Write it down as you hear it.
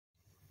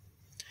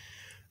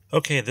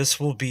Okay, this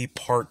will be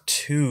part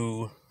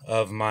 2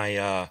 of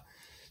my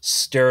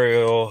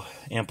stereo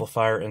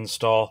amplifier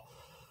install.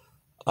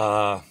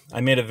 I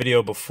made a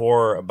video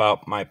before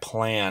about my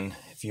plan.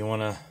 If you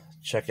want to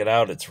check it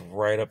out, it's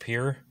right up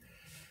here.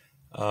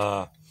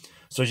 So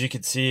as you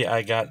can see,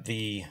 I got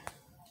the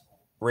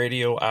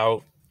radio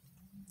out.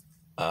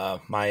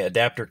 My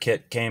adapter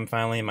kit came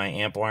finally. My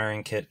amp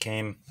wiring kit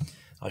came.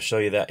 I'll show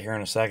you that here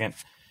in a second.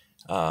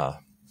 But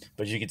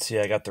as you can see,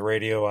 I got the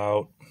radio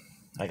out.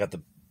 I got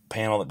the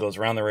panel that goes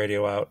around the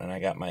radio out, and I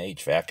got my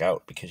HVAC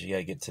out because you got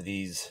to get to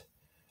these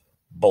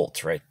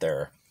bolts right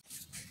there.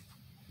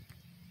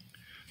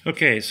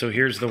 Okay, so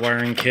here's the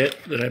wiring kit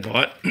that I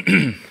bought.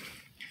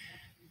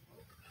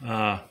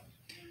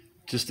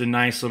 Just a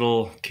nice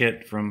little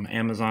kit from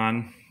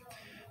Amazon.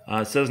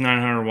 It says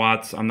 900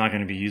 watts. I'm not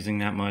going to be using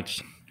that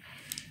much.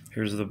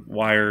 Here's the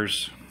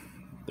wires.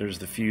 There's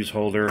the fuse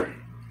holder.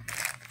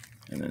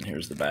 And then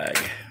here's the bag.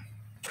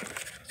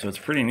 So it's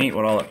pretty neat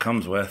what all it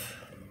comes with.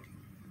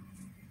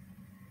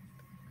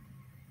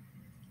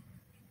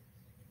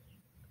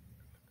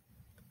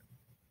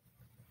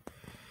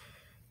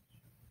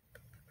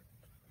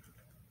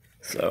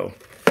 So,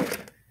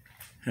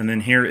 and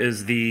then here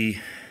is the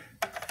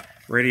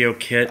radio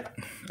kit.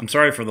 I'm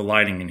sorry for the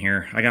lighting in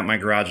here. I got my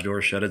garage door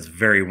shut. It's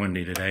very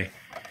windy today.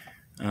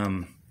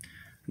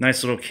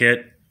 Nice little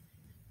kit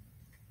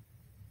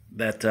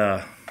that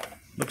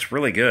looks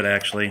really good,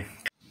 actually.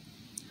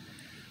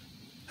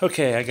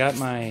 Okay, I got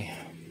my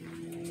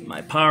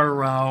power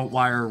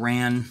wire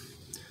ran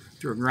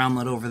through a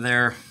groundlet over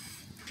there.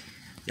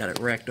 Got it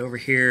racked over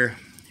here.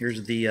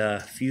 Here's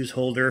the fuse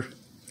holder.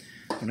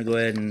 I'm going to go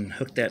ahead and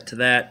hook that to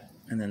that,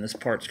 and then this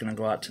part's going to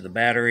go out to the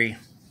battery.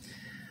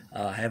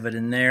 Have it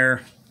in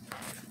there.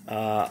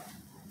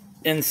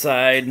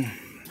 Inside,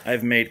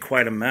 I've made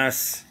quite a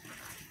mess.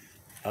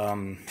 As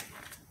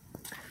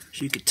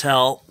you could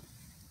tell,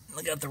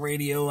 I got the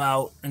radio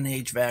out and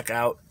the HVAC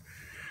out.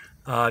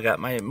 I got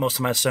most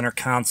of my center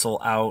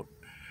console out.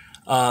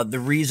 The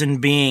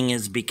reason being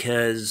is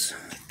because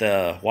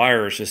the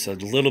wire is just a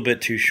little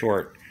bit too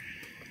short.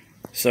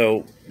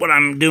 So what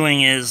I'm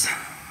doing is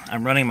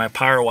I'm running my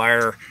power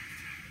wire.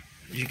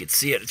 As you can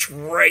see it's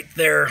right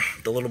there,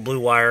 the little blue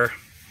wire.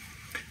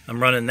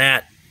 I'm running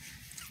that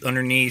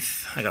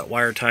underneath. I got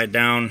wire tied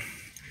down.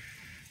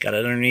 Got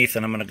it underneath,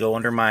 and I'm going to go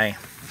under I'm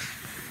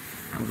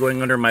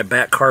going under my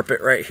back carpet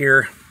right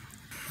here.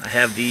 I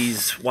have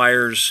these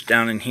wires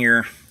down in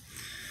here.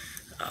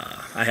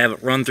 I have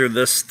it run through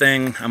this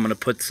thing. I'm going to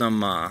put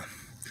some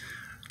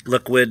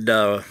liquid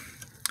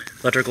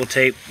electrical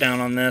tape down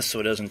on this so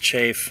it doesn't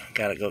chafe.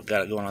 Got it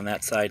going on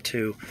that side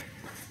too.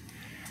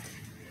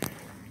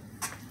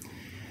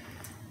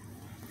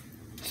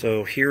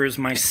 So here is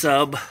my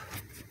sub.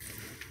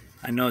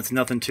 I know it's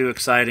nothing too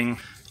exciting.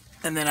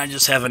 And then I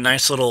just have a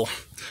nice little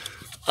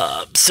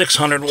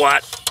 600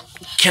 watt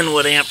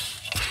Kenwood amp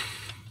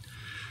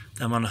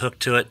that I'm going to hook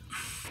to it.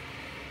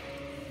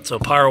 So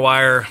power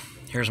wire,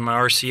 here's my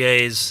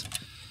RCAs,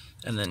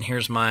 and then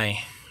here's my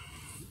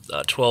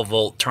 12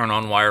 volt turn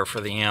on wire for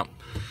the amp.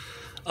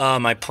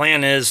 My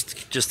plan is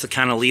just to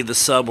kind of leave the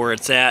sub where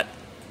it's at,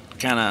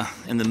 kind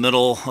of in the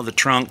middle of the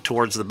trunk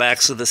towards the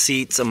backs of the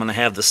seats. I'm going to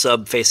have the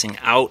sub facing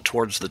out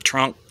towards the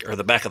trunk or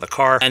the back of the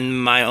car.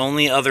 And my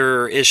only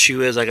other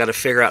issue is I got to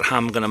figure out how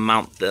I'm going to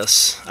mount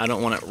this. I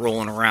don't want it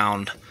rolling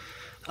around.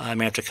 I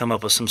may have to come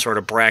up with some sort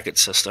of bracket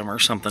system or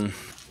something.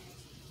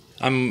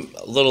 I'm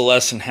a little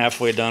less than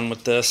halfway done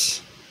with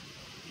this.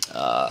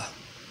 I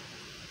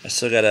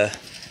still got to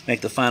make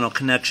the final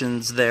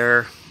connections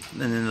there, and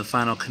then the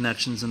final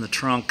connections in the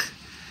trunk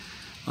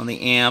on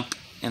the amp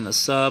and the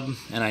sub,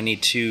 and I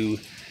need to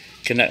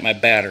connect my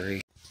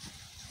battery.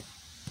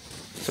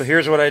 So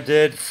here's what I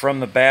did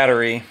from the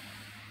battery.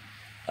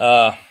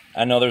 I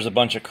know there's a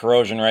bunch of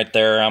corrosion right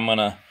there. I'm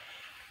gonna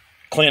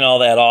clean all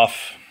that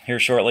off here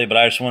shortly, but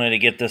I just wanted to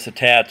get this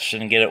attached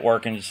and get it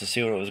working just to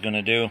see what it was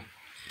gonna do.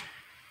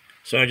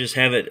 So I just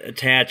have it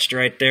attached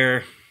right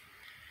there.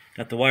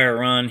 Got the wire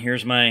run.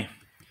 Here's my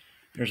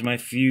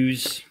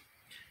fuse,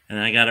 and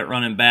I got it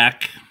running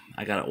back.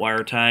 I got it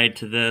wire tied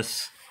to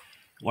this,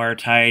 wire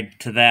tied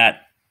to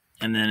that,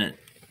 and then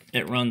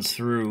it runs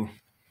through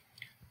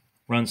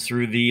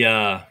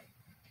the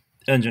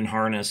engine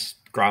harness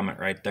grommet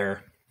right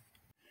there.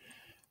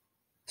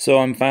 So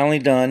I'm finally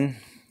done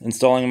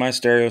installing my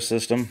stereo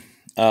system.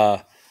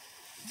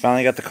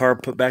 Finally got the car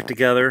put back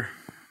together.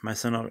 My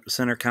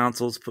center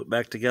console's put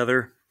back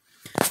together.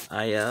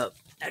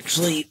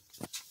 Actually,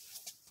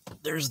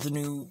 there's the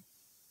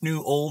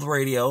new old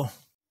radio.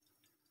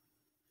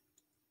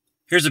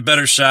 Here's a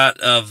better shot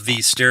of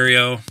the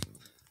stereo.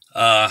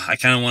 I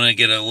kind of want to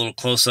get a little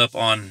close up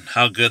on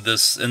how good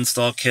this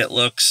install kit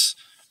looks.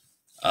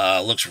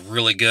 Looks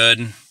really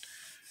good.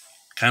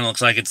 Kind of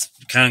looks like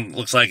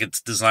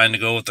it's designed to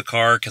go with the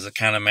car because it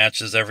kind of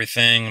matches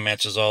everything,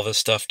 matches all this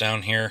stuff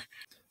down here.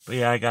 But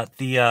yeah, I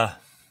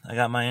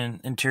got my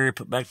interior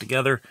put back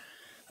together.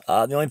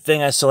 The only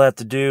thing I still have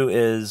to do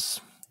is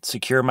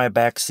secure my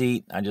back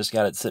seat. I just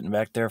got it sitting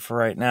back there for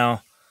right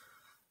now.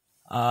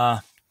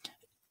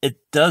 It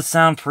does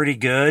sound pretty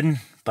good,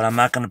 but I'm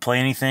not going to play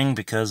anything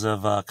because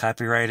of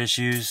copyright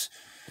issues.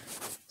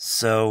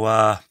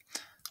 So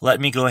let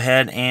me go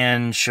ahead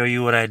and show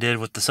you what I did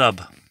with the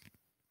sub.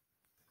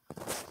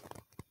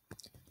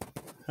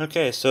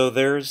 Okay, so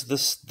there's the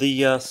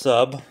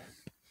sub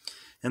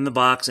in the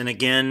box, and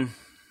again,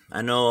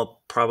 I know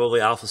probably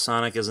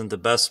Alphasonic isn't the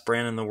best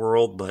brand in the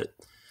world, but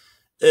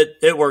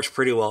it works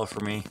pretty well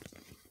for me.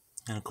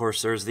 And of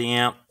course, there's the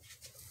amp,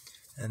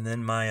 and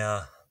then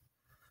my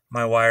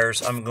my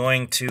wires. I'm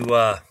going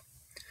to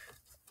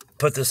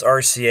put this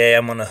RCA.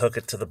 I'm going to hook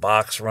it to the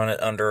box, run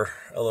it under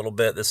a little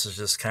bit. This is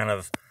just kind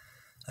of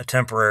a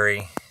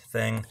temporary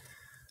thing.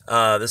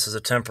 This is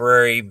a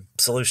temporary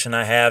solution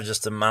I have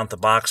just to mount the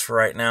box for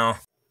right now.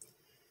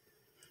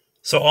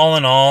 So all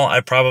in all,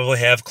 I probably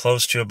have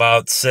close to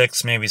about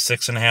 6, maybe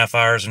 6.5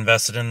 hours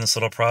invested in this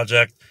little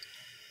project.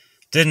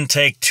 Didn't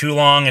take too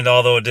long, and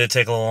although it did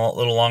take a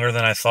little longer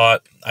than I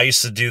thought, I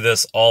used to do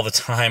this all the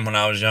time when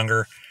I was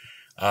younger.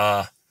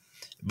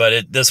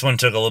 But this one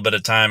took a little bit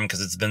of time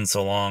because it's been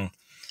so long.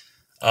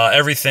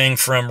 Everything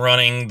from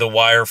running the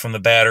wire from the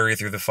battery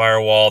through the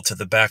firewall to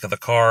the back of the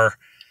car,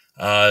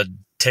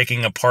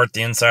 taking apart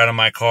the inside of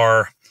my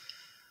car.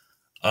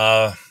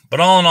 But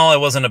all in all, it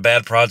wasn't a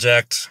bad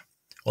project.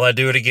 Will I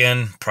do it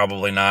again?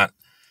 Probably not.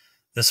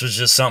 This was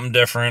just something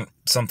different,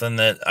 something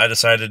that I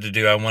decided to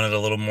do. I wanted a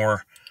little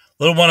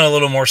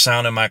more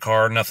sound in my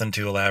car, nothing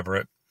too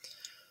elaborate.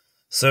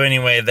 So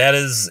anyway, that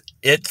is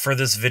it for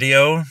this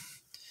video.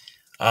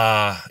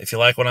 If you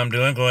like what I'm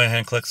doing, go ahead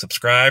and click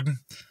subscribe.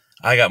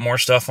 I got more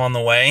stuff on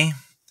the way.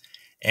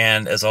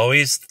 And as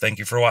always, thank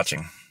you for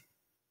watching.